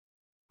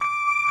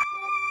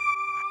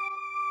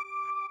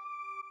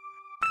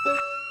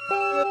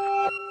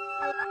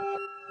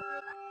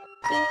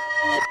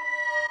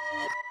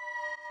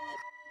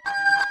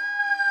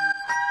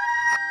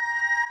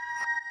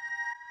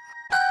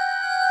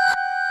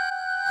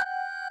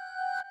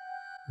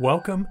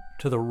Welcome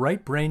to the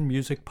Right Brain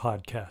Music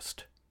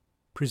Podcast,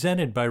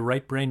 presented by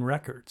Right Brain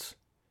Records.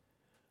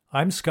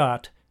 I'm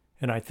Scott,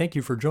 and I thank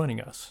you for joining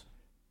us.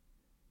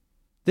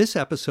 This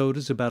episode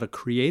is about a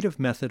creative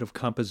method of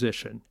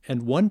composition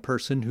and one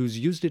person who's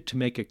used it to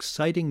make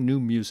exciting new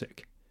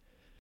music.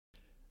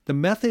 The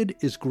method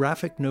is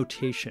graphic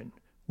notation,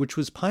 which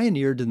was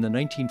pioneered in the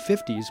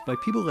 1950s by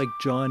people like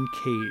John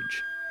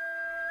Cage.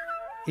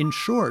 In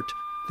short,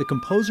 the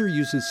composer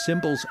uses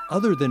symbols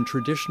other than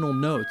traditional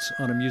notes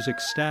on a music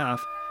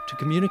staff to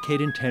communicate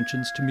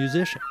intentions to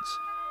musicians.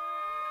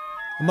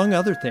 Among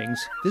other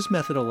things, this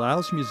method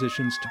allows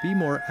musicians to be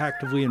more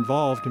actively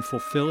involved in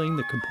fulfilling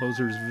the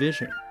composer's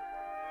vision.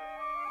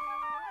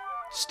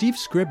 Steve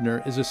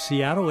Scribner is a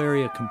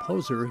Seattle-area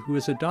composer who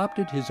has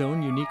adopted his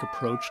own unique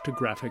approach to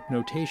graphic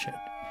notation.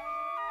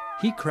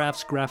 He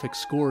crafts graphic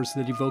scores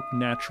that evoke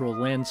natural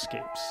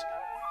landscapes.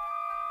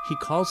 He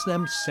calls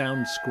them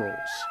sound scrolls.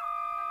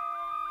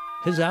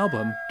 His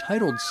album,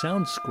 titled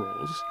Sound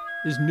Scrolls,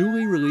 is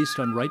newly released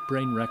on Right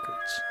Brain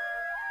Records.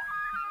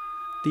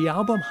 The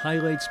album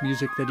highlights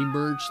music that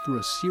emerged through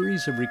a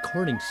series of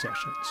recording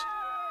sessions.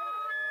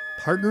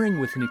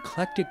 Partnering with an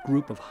eclectic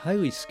group of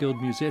highly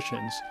skilled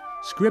musicians,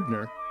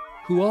 Scribner,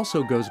 who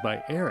also goes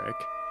by Eric,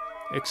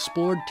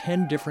 explored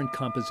 10 different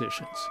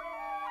compositions.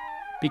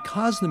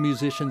 Because the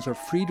musicians are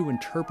free to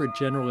interpret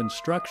general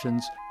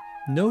instructions,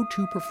 no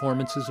two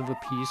performances of a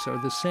piece are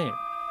the same,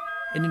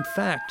 and in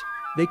fact,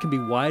 they can be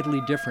widely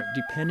different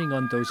depending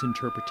on those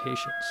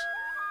interpretations.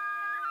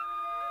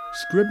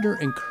 Scribner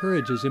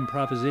encourages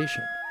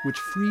improvisation, which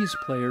frees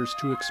players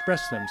to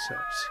express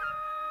themselves.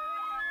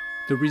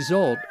 The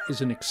result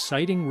is an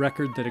exciting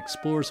record that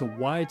explores a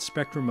wide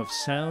spectrum of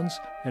sounds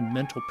and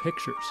mental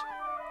pictures.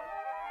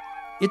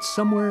 It's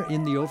somewhere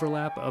in the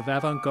overlap of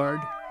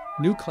avant-garde,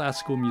 new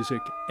classical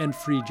music, and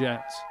free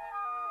jazz.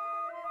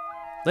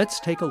 Let's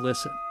take a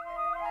listen.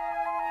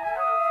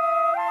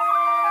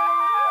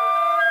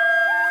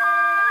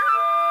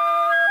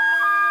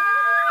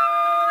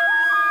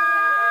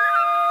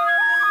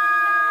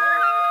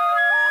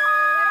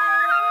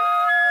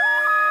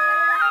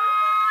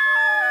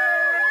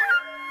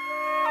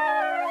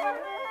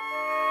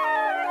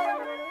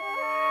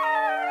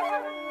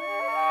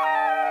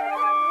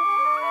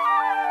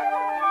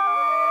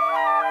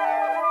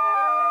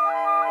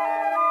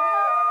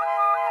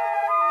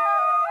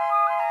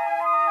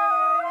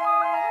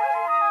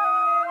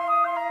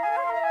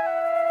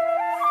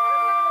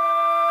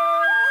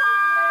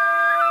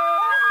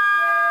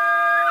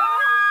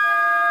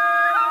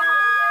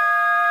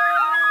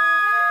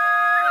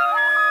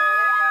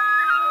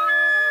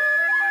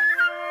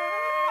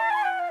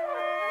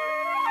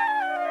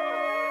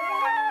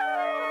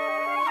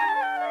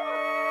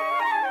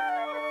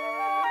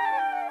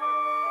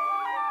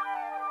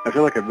 I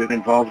feel like I've been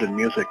involved in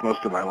music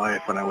most of my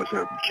life. When I was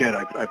a kid,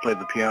 I played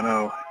the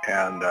piano,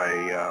 and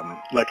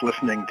I liked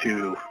listening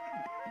to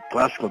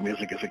classical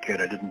music as a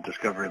kid. I didn't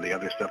discover the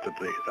other stuff that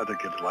the other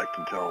kids liked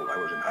until I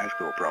was in high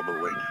school,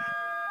 probably.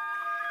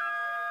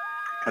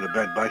 Had a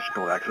bad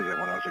bicycle accident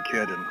when I was a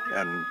kid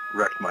and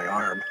wrecked my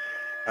arm,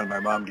 and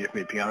my mom gave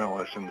me piano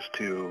lessons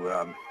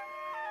to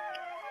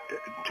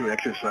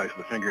exercise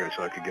the fingers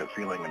so I could get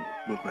feeling and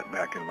movement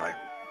back in my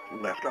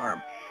left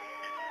arm.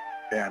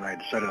 And I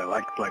decided I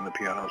liked playing the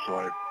piano, so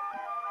I've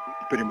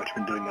pretty much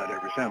been doing that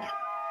ever since.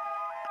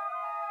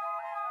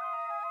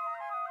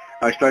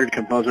 I started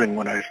composing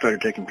when I started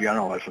taking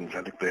piano lessons.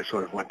 I think they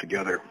sort of went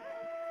together.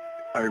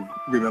 I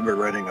remember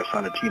writing a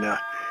sonatina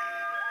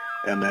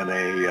and then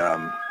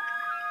a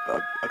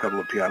couple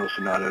of piano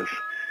sonatas,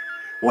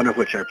 one of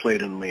which I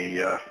played in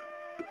the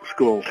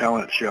school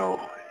talent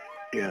show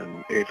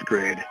in 8th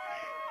grade,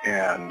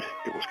 and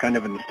it was kind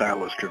of in the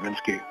style of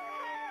Stravinsky.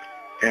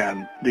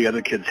 And the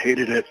other kids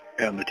hated it,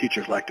 and the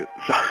teachers liked it.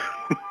 So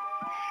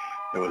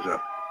there was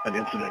an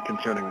incident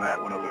concerning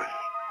that. One of the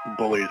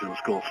bullies in the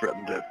school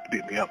threatened to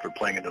beat me up for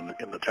playing it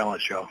in the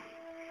talent show.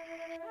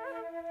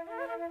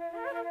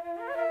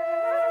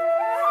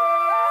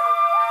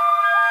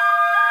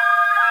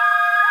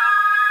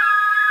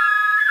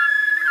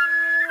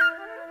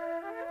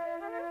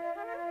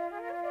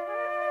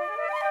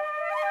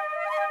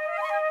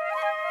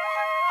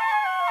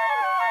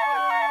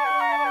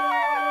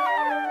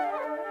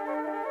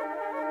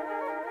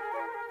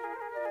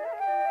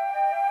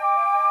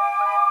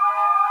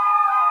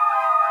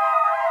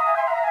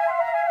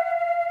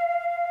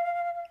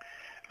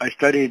 I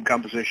studied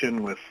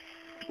composition with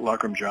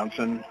Lockram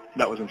Johnson.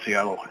 That was in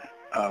Seattle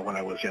when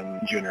I was in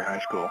junior high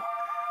school.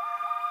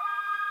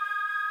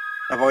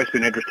 I've always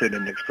been interested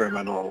in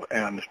experimental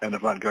and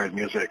avant-garde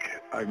music.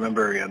 I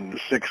remember in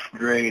 6th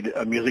grade,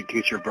 a music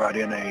teacher brought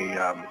in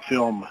a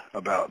film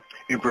about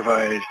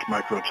improvised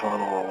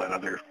microtonal and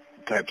other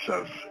types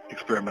of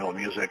experimental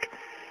music.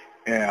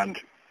 And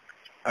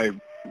I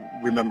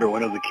remember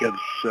one of the kids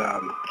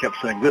kept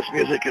saying, "This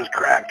music is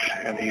cracked,"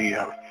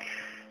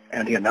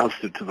 and he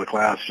announced it to the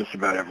class just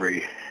about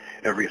every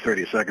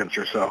 30 seconds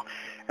or so,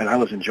 and I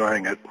was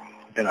enjoying it,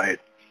 and I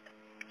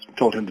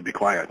told him to be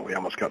quiet. We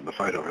almost got in a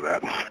fight over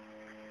that.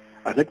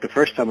 I think the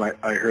first time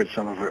I heard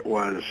some of it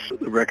was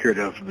the record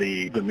of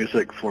the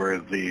music for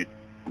the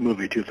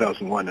movie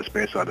 2001: A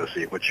Space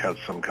Odyssey, which has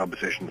some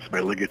compositions by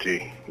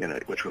Ligeti in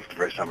it, which was the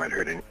first time I'd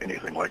heard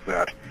anything like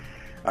that.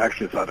 I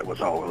actually thought it was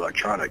all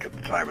electronic at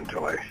the time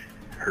until I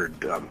heard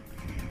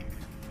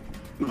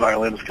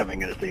violins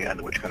coming in at the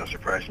end, which kind of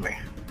surprised me.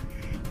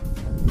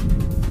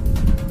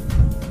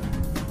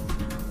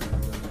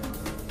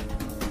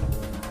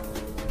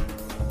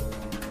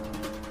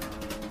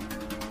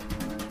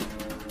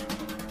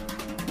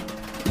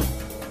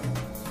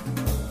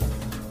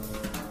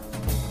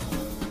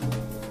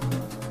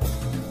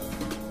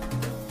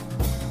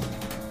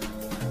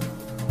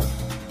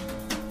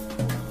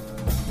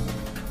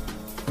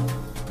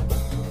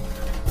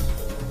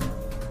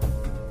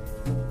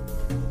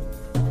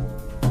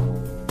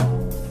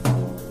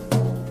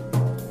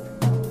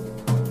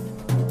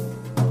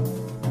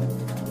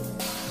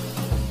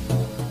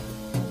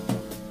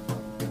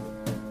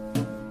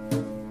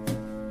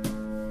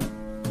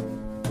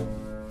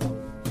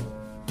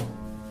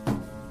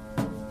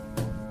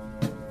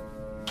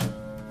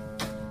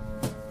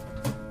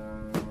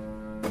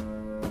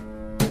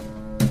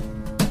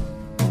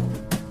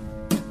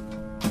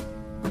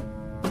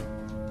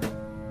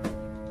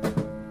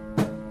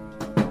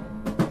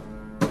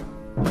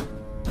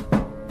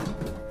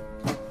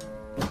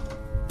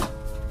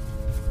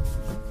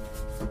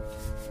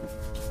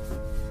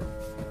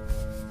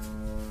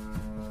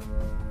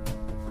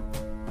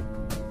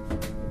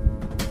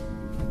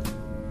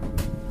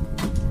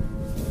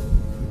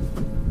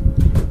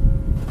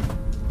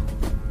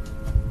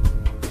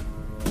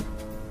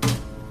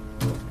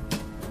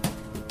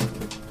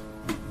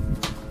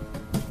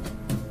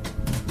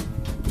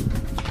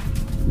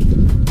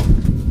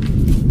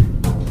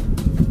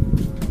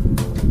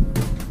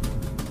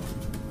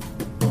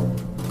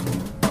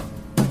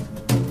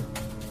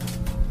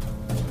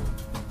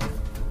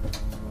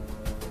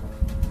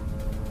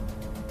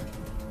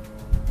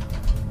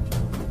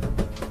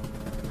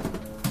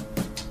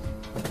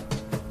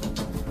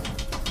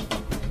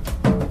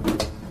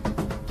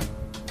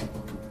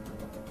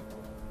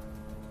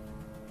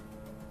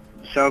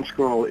 Sound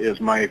scroll is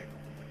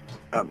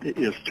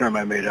is a term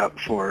I made up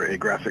for a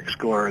graphic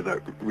score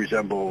that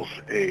resembles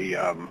a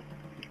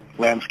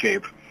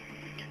landscape,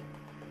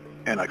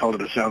 and I called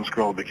it a sound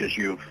scroll because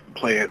you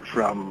play it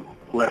from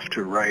left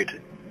to right,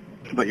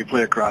 but you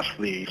play across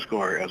the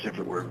score as if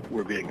it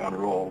were being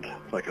unrolled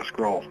like a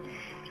scroll.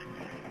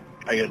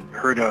 I had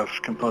heard of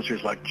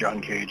composers like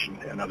John Cage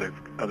and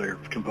other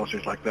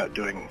composers like that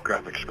doing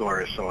graphic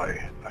scores, so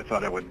I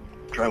thought I would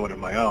try one of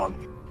my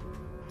own.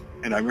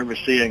 And I remember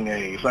seeing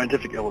a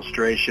scientific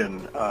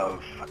illustration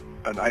of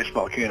an ice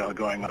volcano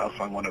going off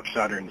on one of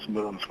Saturn's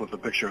moons with a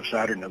picture of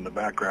Saturn in the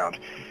background.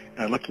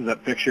 And I looked at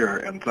that picture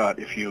and thought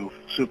if you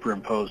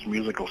superimposed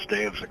musical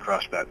staves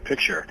across that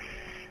picture,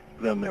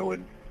 then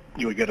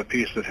you would get a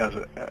piece that has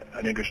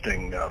an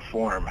interesting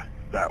form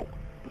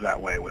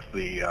that way, with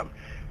the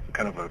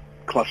kind of a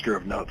cluster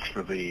of notes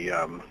for the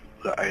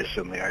ice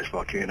and the ice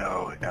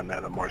volcano, and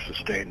then a more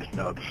sustained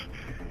notes,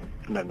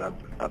 and then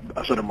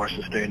a sort of more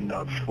sustained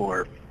notes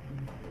for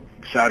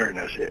Saturn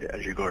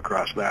as you go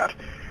across that.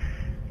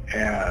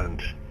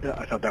 And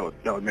I thought that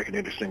would make an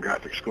interesting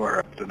graphic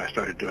score. Then I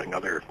started doing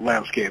other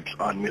landscapes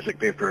on music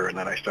paper, and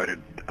then I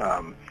started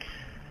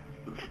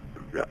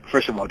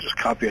first of all just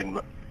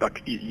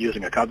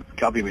using a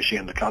copy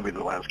machine to copy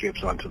the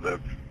landscapes onto the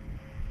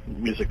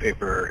music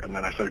paper, and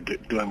then I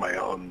started doing my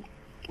own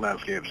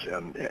landscapes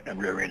and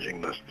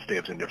rearranging the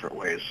staves in different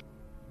ways.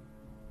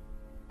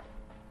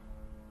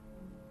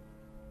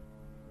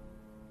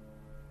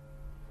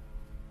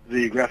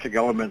 The graphic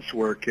elements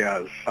work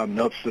as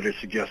notes that are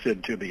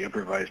suggested to be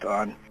improvised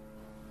on.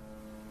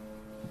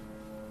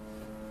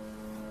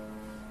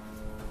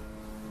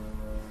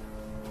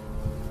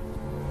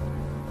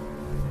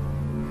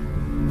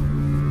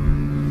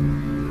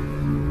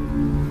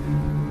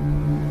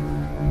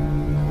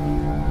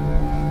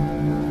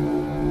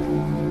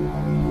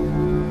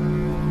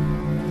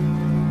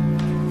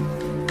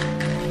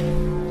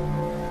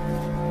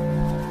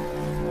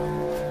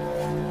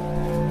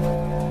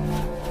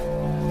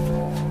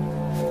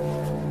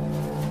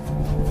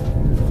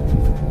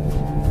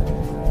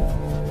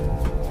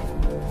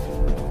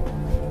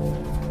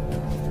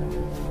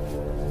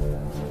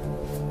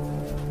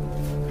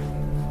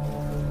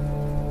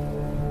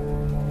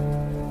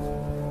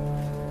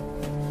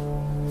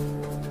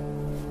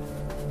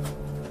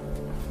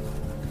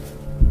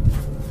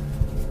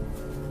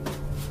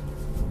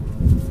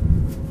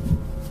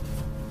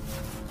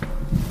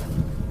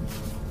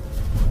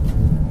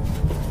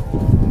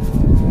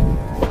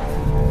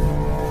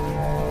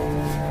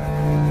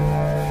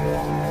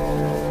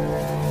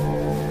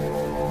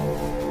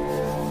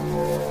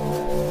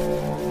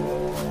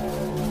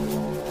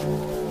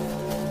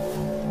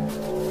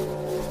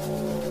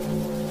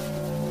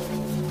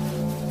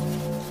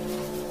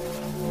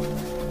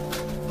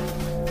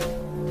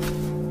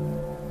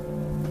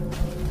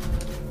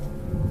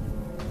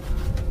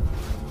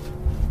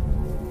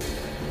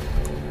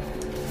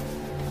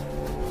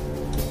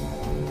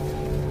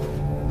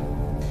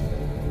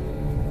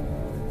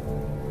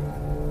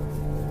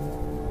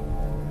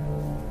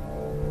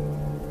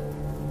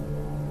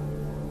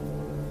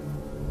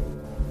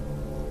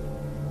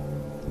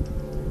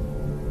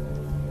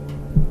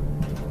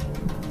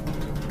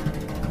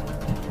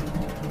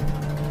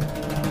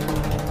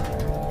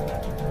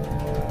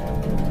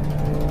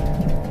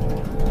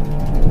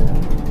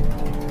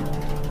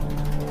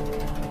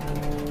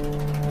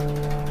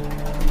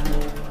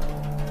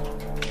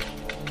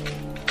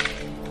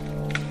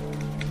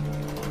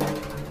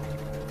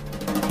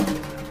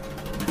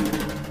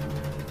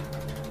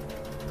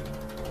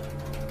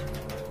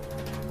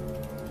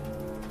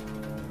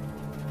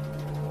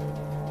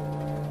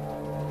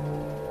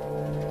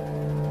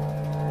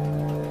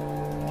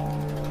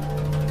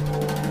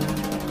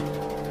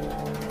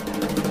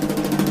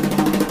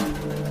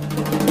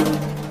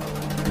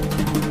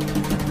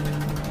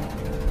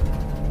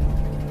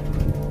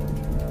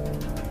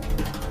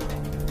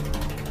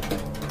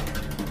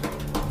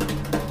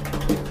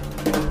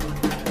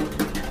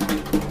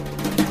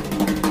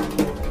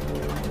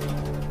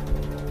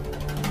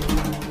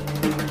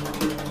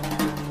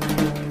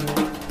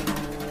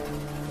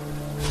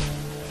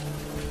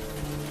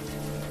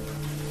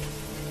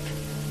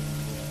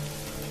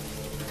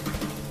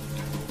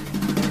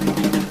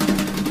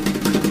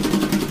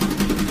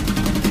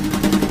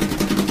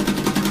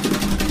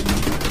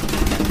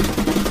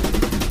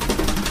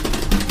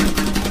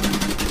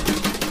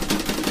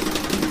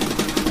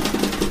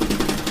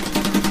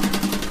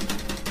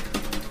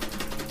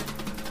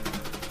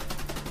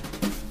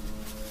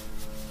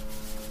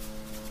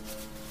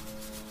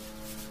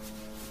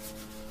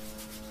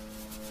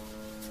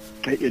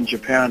 In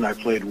Japan, I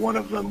played one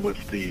of them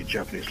with the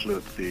Japanese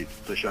flute, the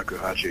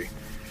shakuhachi,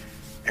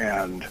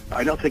 and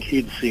I don't think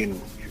he'd seen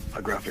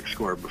a graphic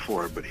score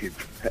before, but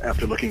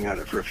after looking at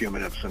it for a few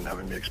minutes and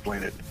having me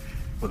explain it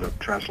with a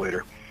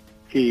translator,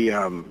 he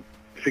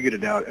figured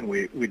it out, and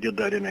we did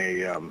that in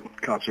a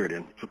concert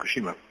in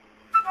Fukushima.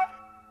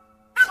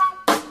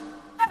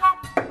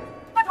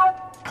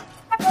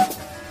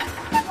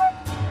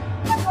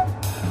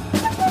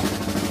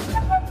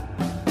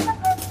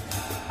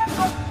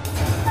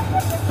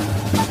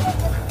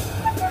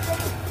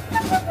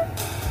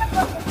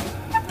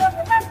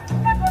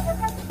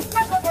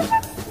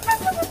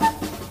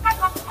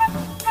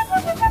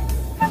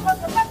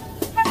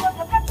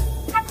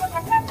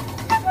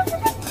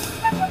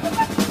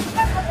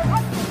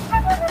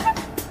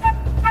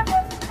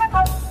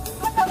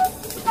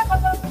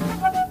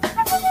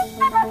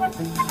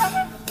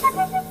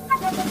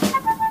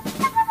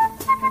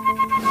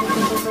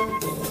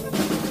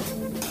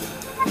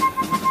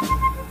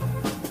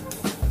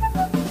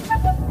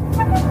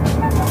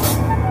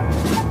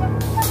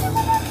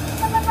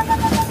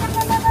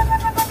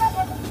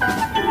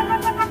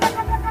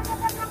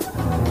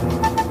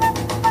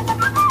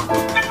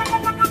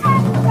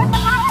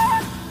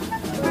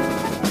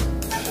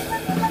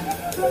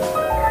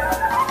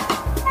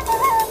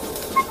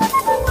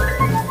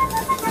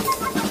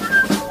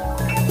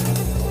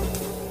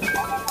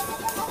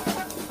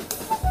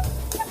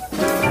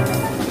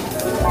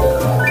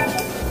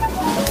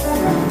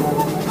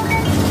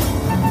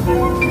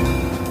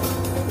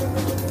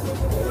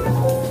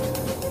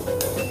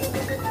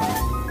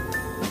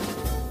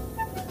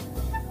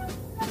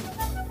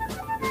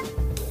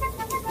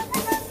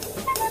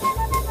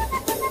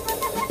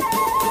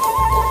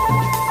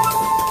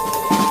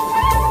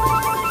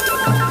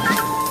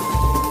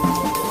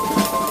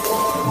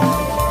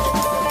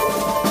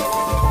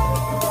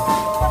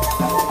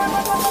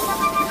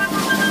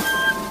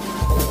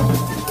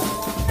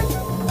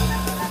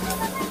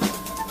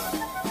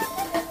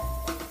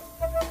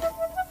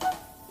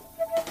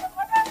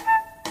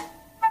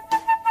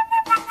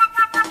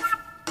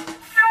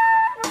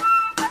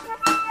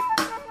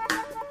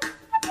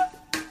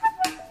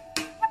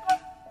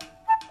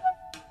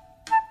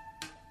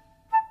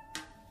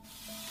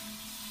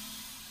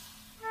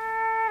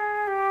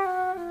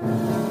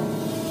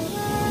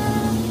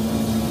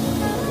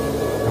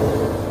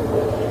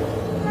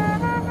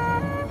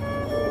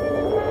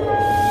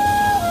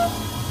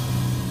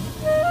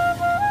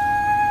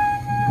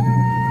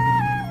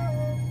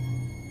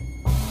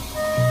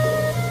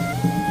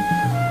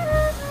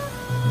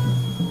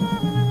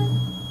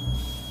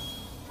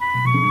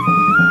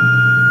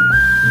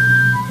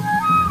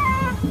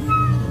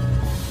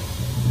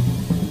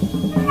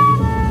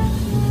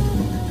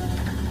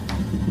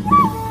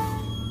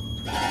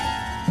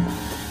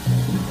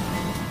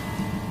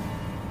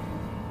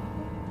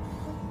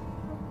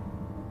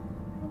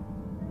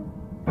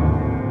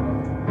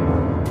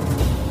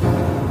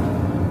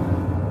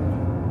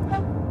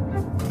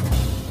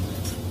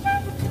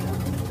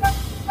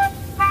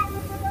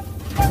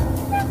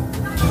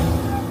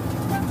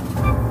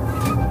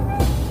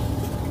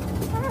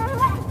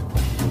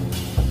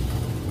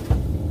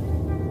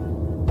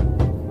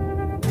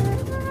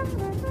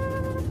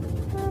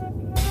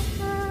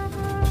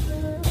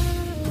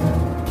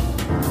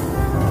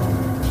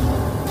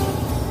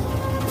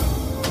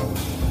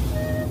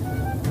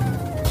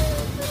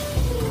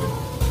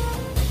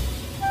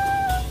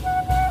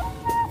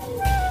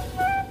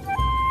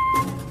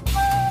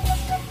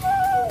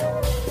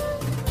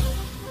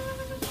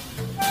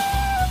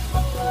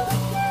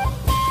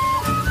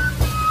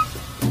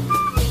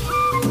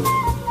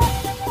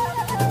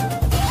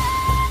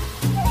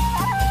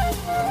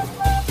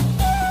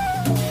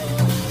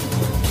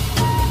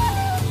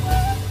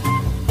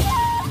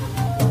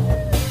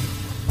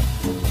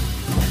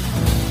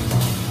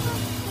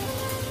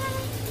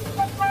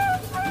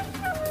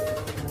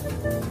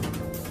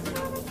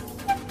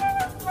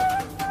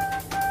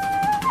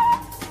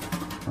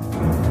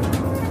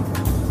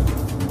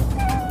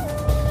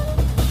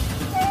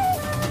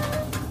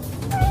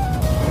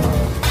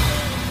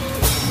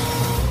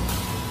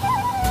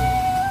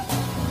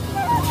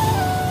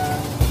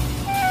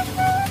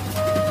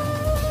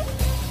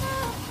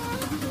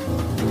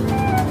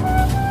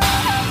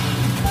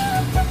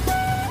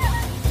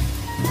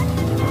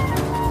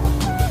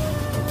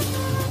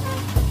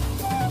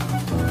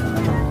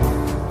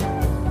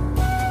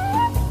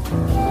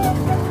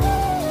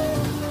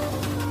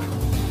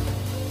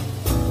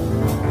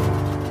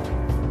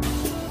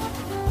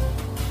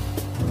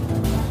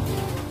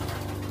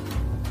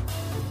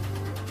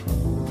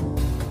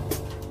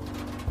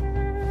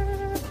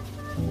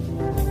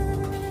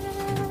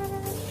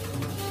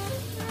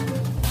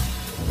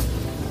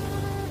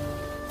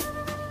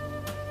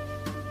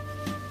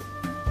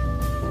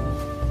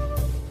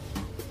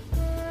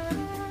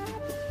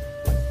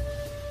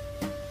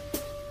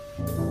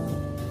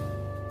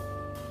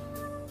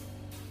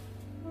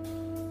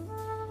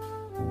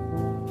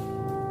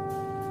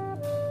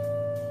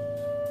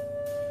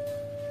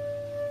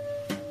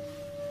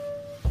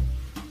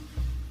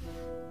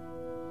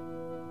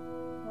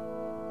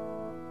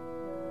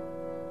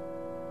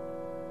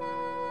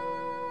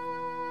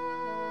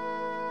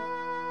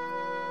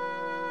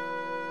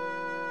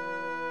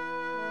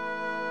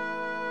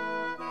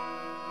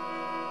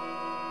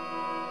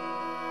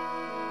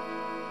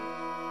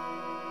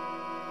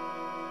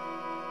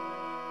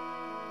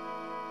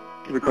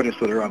 the recordings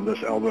that are on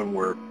this album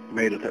were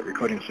made at that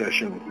recording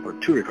session, or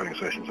 2 recording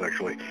sessions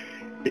actually,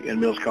 in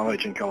Mills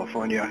College in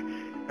California,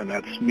 and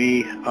that's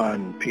me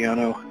on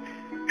piano,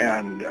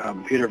 and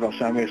Peter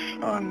Valsamis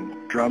on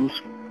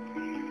drums,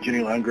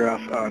 Ginny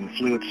Landgraf on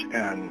flute,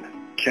 and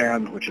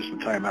Can, which is the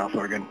Thai mouth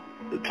organ,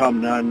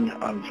 Tom Nunn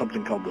on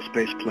something called the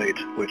Space Plate,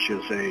 which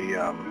is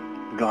a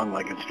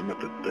gong-like instrument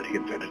that he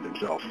invented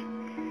himself.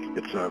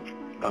 It's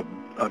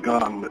a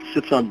gong that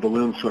sits on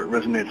balloons, so it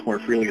resonates more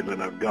freely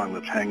than a gong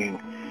that's hanging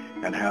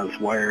and has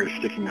wires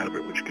sticking out of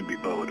it, which can be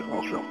bowed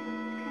also.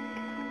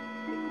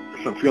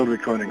 Some field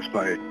recordings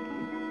by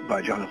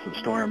Jonathan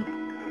Storm,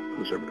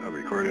 who's a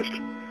recordist.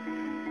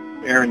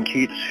 Aaron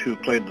Keats, who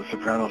played the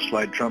soprano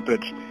slide trumpet.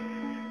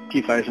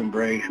 Keith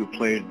Eisenbray, who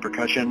played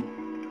percussion.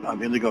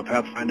 Indigo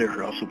Pathfinder,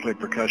 who also played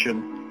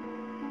percussion.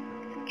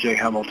 Jay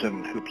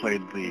Hamilton, who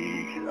played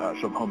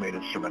some homemade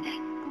instruments,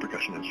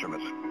 percussion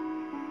instruments.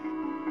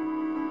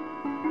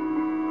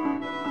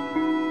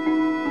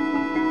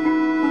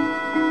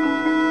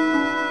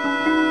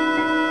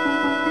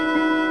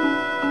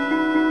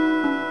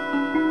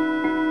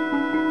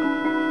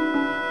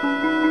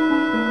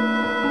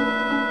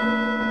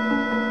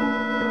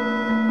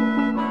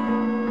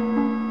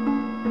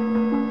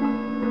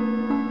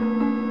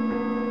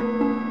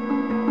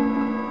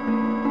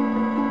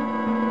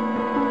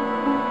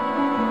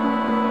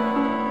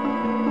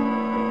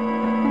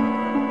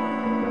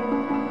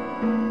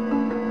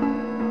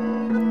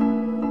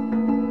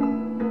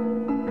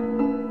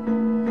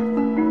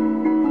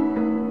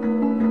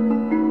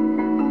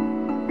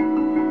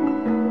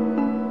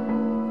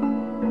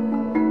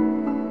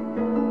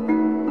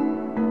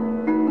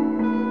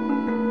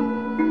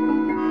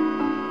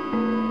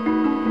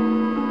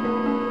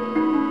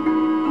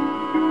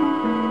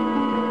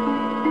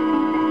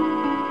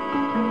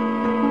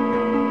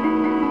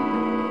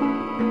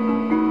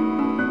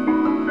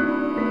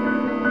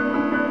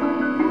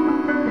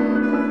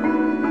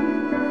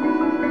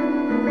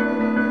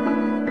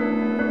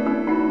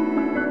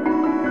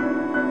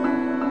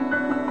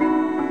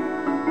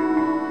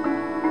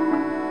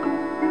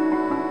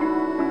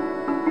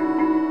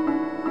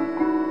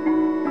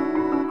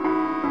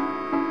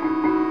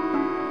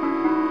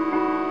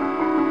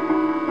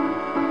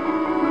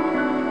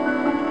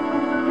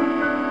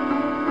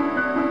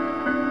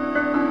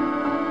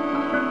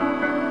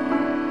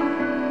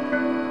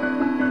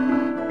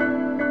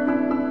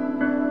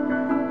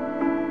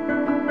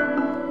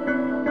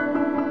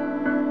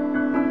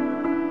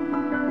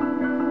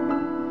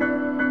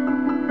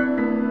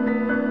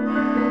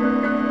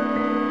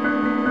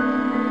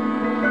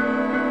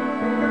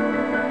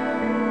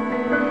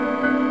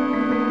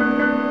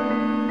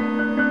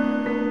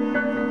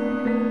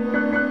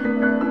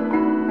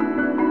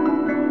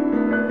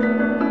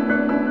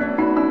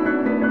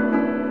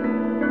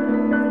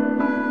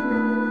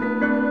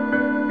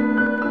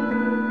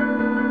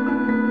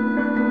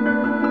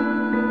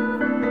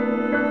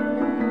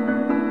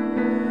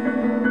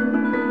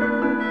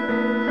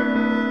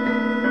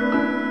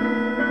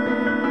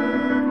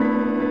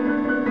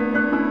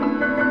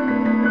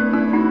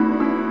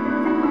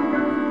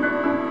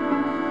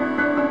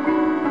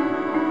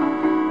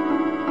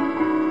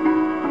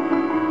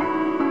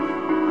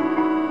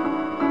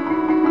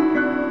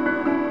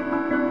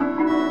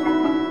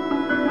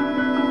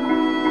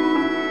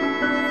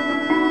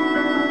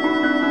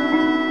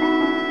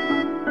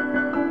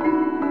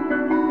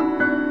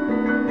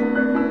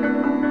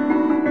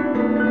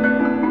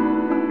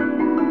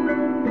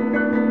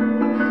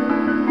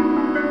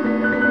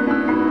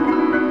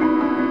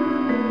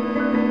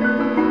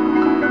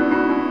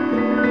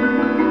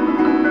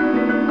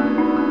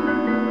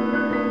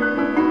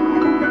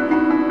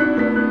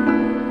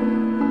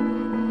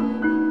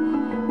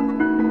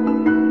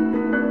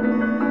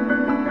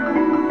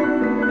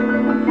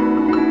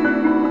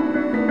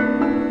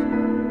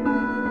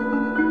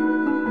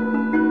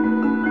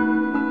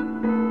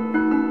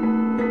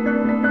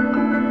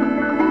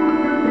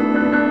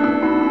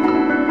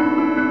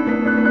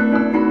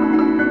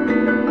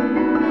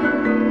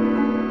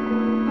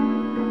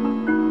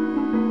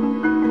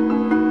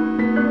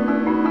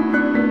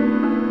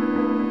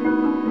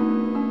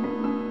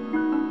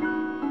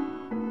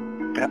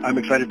 I'm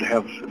excited to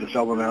have this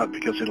album out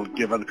because it'll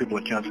give other people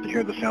a chance to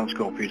hear the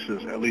Soundskull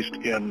pieces, at least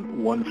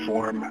in one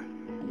form,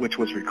 which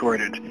was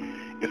recorded.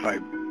 If I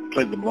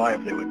played them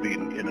live, they would be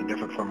in a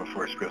different form, of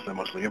course, because they're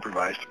mostly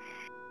improvised.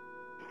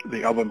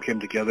 The album came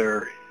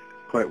together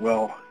quite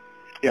well.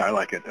 Yeah, I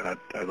like it, and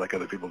I'd like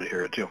other people to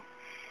hear it, too.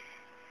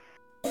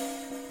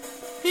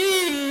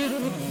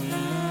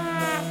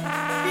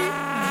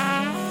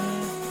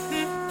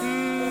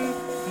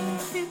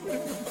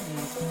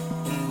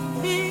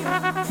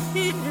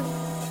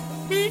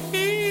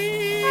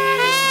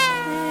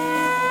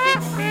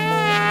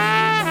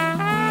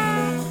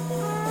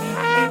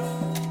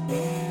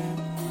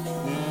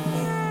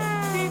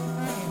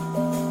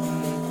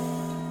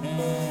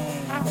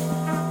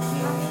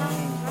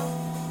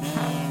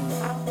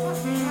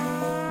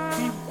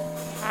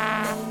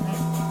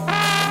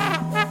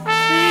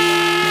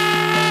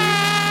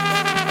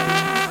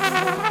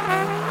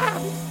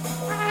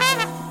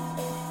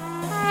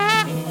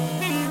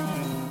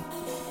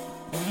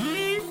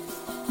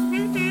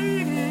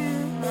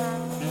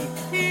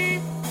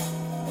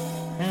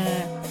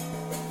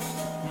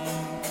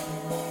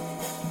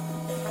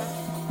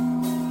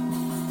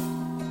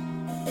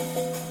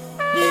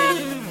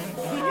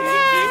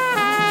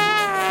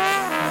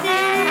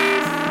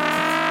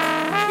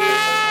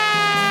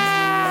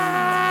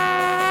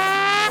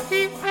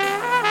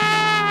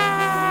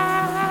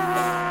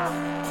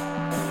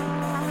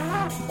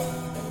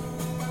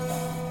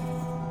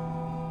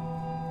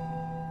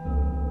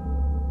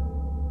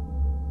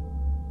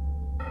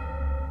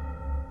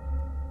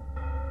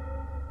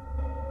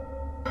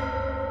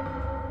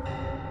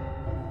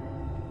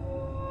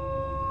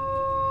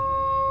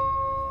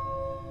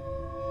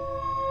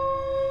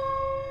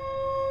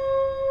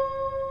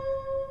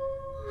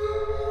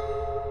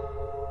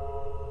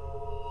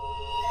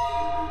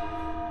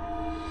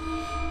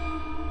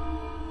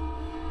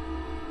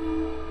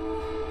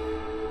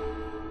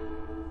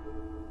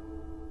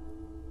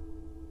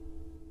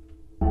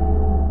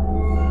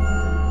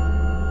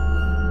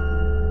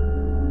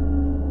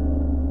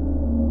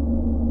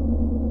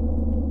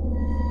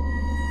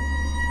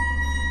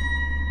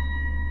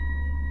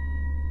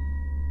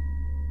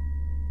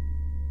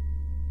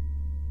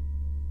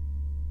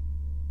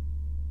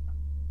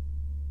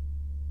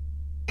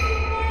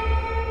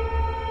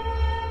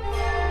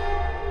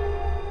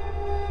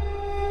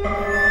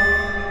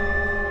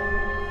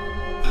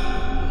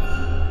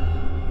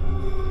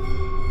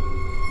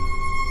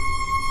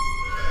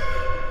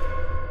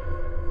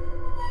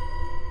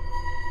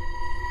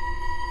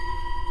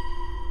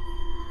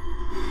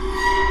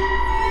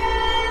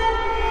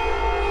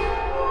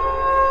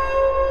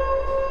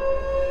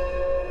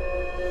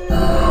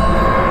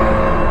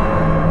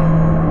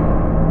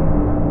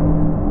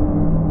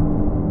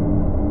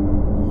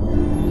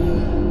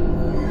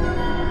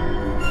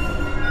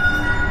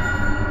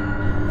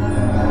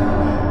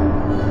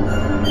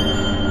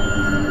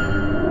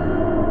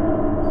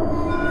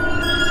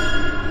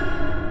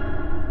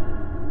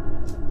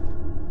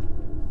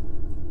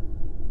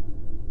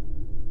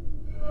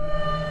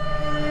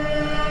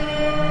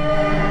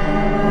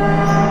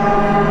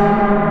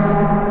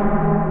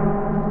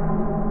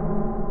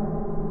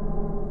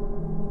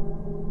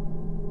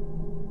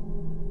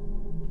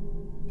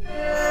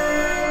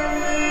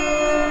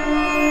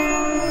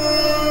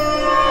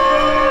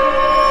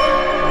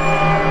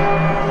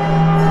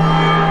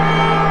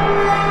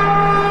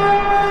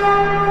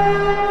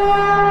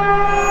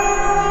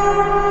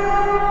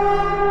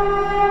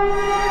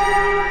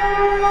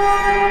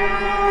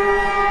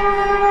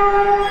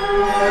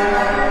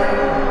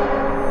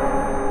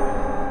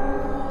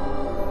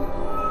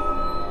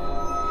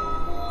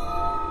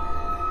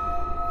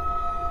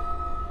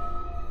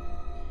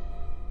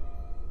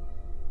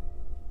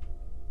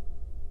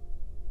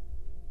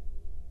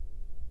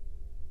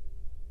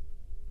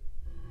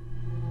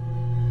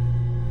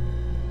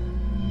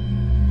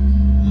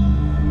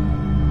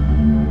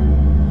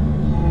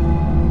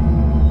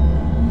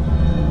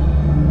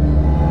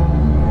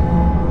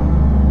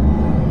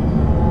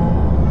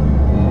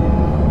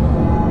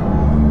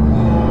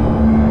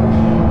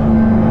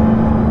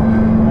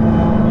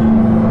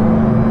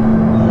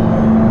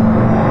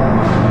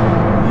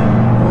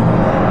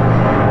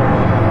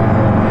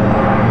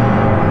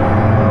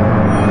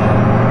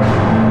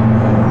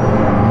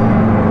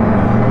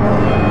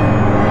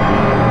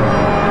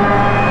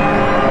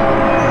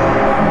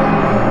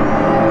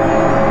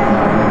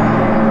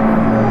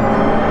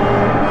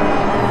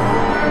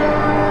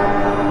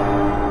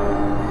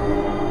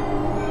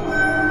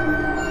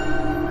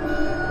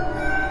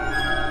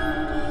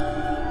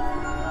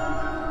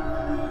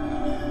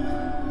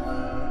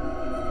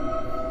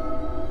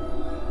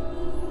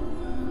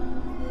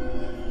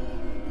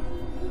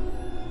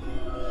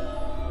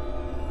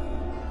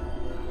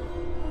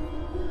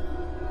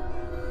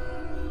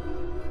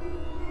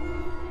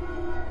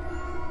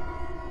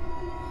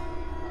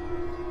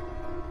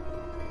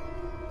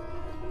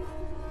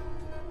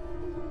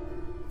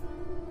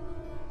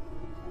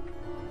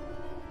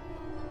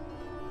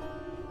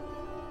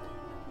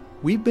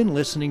 We've been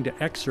listening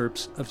to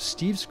excerpts of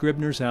Steve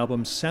Scribner's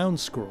album Sound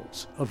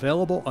Scrolls,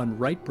 available on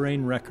Right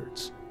Brain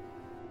Records.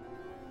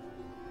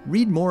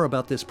 Read more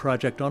about this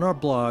project on our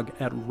blog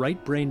at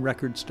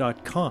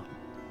rightbrainrecords.com.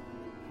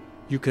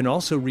 You can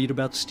also read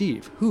about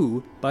Steve,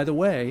 who, by the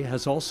way,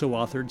 has also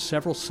authored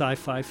several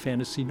sci-fi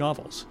fantasy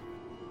novels.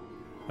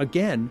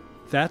 Again,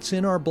 that's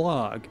in our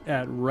blog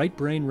at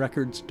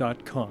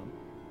rightbrainrecords.com.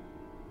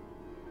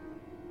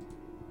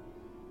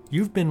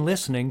 You've been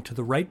listening to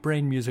the Right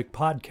Brain Music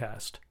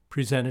Podcast,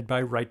 presented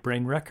by Right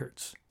Brain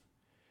Records.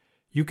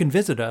 You can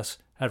visit us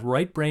at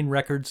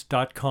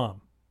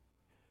rightbrainrecords.com.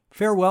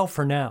 Farewell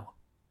for now.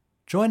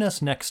 Join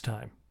us next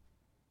time.